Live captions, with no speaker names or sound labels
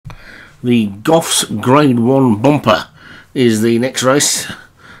The Goffs Grade 1 Bumper is the next race.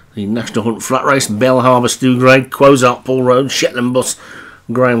 The National Hunt Flat Race, Bell Harbour Stu Grade, Quozark Paul Rhodes, Shetland Bus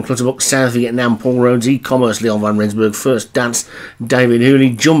Graham Clutterbuck, South Vietnam Paul Rhodes, E-Commerce Leon van Rensburg, First Dance David Hooley,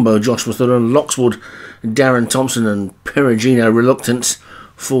 Jumbo Joshua Thurman, Lockswood Darren Thompson and Perugino Reluctance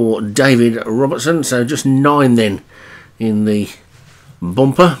for David Robertson. So just 9 then in the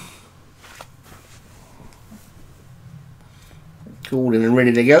bumper. Called in and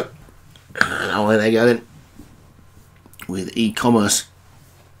ready to go. And away they go then with E-Commerce,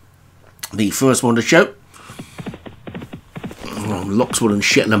 the first one to show. Lockswood and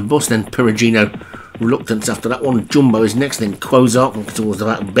Shetland Bus, then Perugino Reluctance after that one. Jumbo is next, then Quozark, and towards the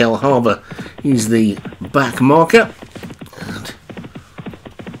back Bell Harbour is the back marker. And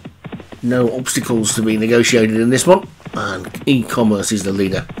no obstacles to be negotiated in this one, and E-Commerce is the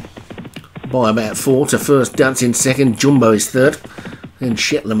leader by about 4 to First Dance in second. Jumbo is third, then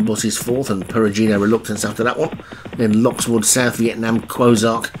Shetland Bus is fourth, and Perugino Reluctance after that one. Then Lockswood, South Vietnam,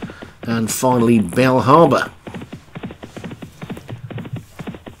 Quozark, and finally Bell Harbour.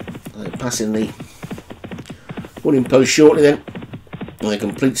 Passing the running post shortly then. A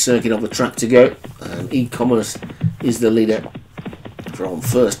complete circuit of the track to go, and E-Commerce is the leader from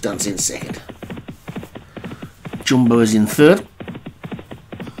First Dance in second. Jumbo is in third,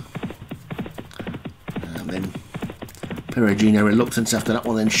 and then Perugino Reluctance after that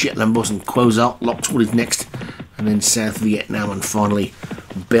one, then Shetland Bus and Quozark. Lockswood is next, and then South Vietnam, and finally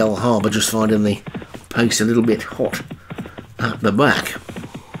Bell Harbour, just finding the pace a little bit hot at the back.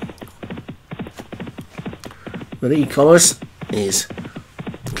 But E-Commerce is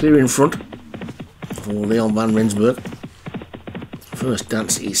clear in front for Leon van Rensburg. First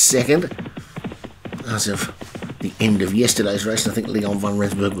Dance is second. As of the end of yesterday's race, I think Leon van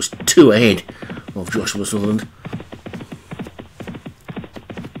Rensburg was 2 ahead of Joshua Sutherland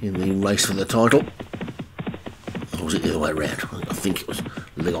in the race for the title. Or was it the other way around? I think it was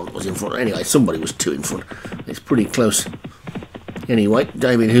Leon that was in front. Anyway, somebody was 2 in front. It's pretty close. Anyway,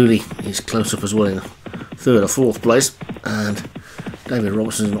 David Hooley is close up as well in third or fourth place, and David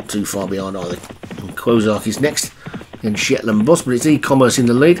Robertson is not too far behind either. And Quozark is next, then Shetland Bus, but it's E-Commerce in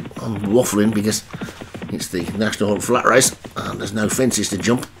the lead. I'm waffling because it's the National Hunt Flat Race and there's no fences to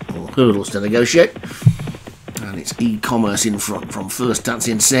jump or hurdles to negotiate, and it's E-Commerce in front from First Dance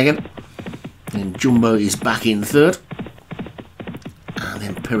in second, then Jumbo is back in third, and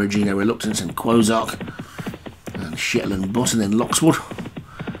then Perugino Reluctance and Quozark and Shetland Bus, and then Lockswood,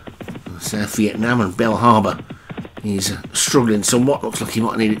 South Vietnam, and Bell Harbour is struggling somewhat. Looks like he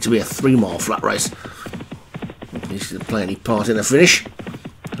might need it to be a 3-mile flat race. He's going to play any part in the finish.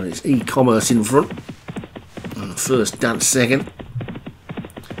 And it's E-Commerce in front, and First Dance second,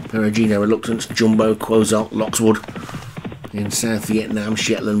 Perugino Reluctance, Jumbo, Quozark, Lockswood in South Vietnam,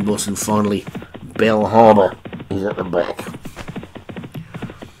 Shetland Bus, and finally Bell Harbour is at the back.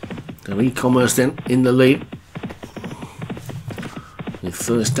 So E-Commerce then in the lead, with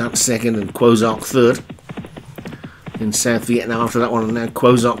First Dance second and Quozark third. In South Vietnam after that one, and now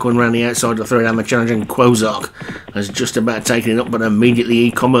Quozark going around the outside of the third amateur challenge, and Quozark has just about taken it up, but immediately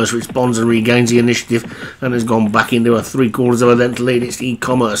E-Commerce responds and regains the initiative and has gone back into a 3/4 of a length lead. It's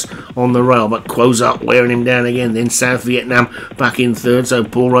E-Commerce on the rail, but Quozark wearing him down again. Then South Vietnam back in third, so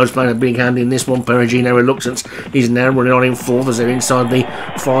Paul Rhodes playing a big hand in this one. Perugino Reluctance is now running on in fourth as they're inside the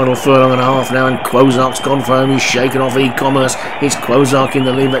final furlong and a half now, and Quozark's gone for home. He's shaken off E-Commerce. It's Quozark in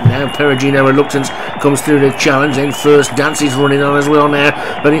the lead, but now Perugino Reluctance comes through the challenge. Then First Dance is running on as well now,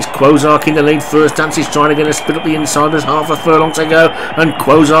 but it's Quozark in the lead. First Dance is trying to get a split up the inside. There's half a furlong to go, and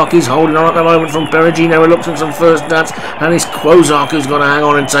Quozark is holding on at the moment from Perugino Reluctance and First Dance, and it's Quozark who's going to hang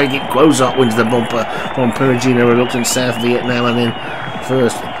on and take it. Quozark wins the bumper from Perugino Reluctance, South Vietnam, and then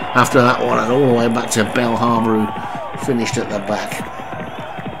first after that one, and all the way back to Bell Harbour, who finished at the back.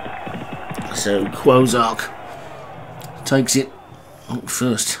 So Quozark takes it.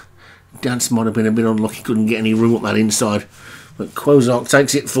 First Dance might have been a bit unlucky, couldn't get any room up that inside, but Quozark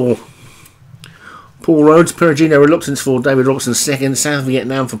takes it for Paul Rhodes. Perugino Reluctance for David Robertson second, South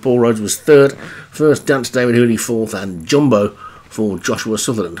Vietnam for Paul Rhodes was third, First Dance David Hooley fourth, and Jumbo for Joshua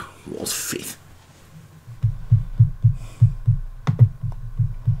Sutherland was fifth.